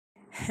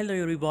Hello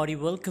everybody,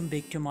 welcome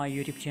back to my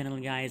YouTube channel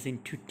guys.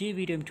 In today's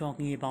video I'm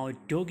talking about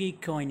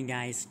Dogecoin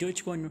guys.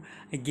 Dogecoin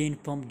again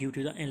pumped due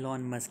to the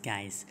Elon Musk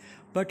guys.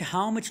 But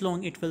how much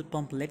long it will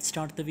pump? Let's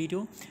start the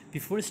video.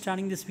 Before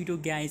starting this video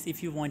guys,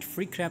 if you want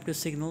free crypto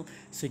signal,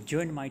 so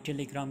join my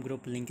Telegram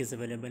group, link is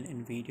available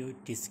in video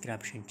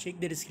description. Check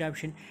the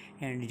description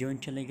and join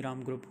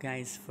Telegram group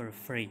guys for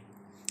free.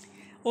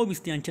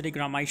 Obviously on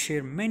Telegram I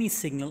share many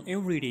signal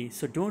every day,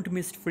 so don't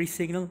miss free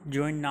signal.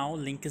 Join now,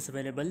 link is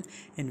available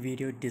in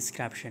video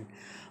description.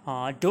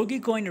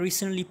 Dogecoin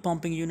recently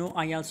pumping,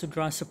 I also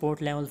draw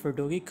support level for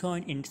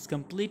Dogecoin and it's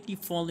completely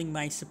falling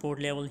my support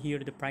level here.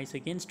 The price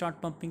again start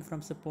pumping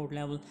from support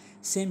level,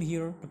 same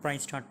here, the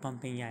price start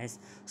pumping guys.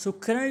 So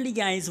currently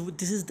guys,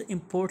 this is the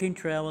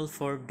important level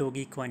for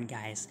Dogecoin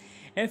guys.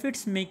 If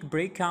it's make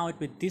breakout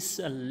with this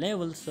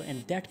level, so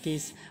in that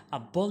case a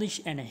bullish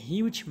and a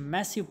huge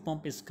massive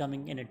pump is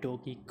coming in a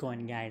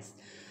Dogecoin guys.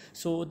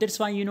 So that's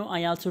why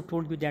I also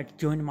told you that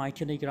join my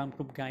Telegram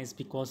group guys,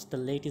 because the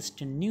latest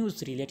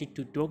news related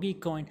to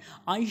Dogecoin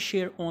I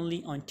share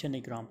only on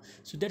Telegram.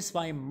 So that's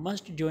why I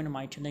must join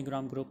my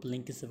Telegram group,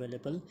 link is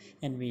available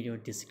in video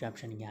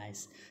description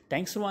guys.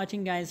 Thanks for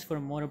watching guys. For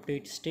more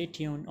updates stay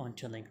tuned on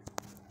Telegram.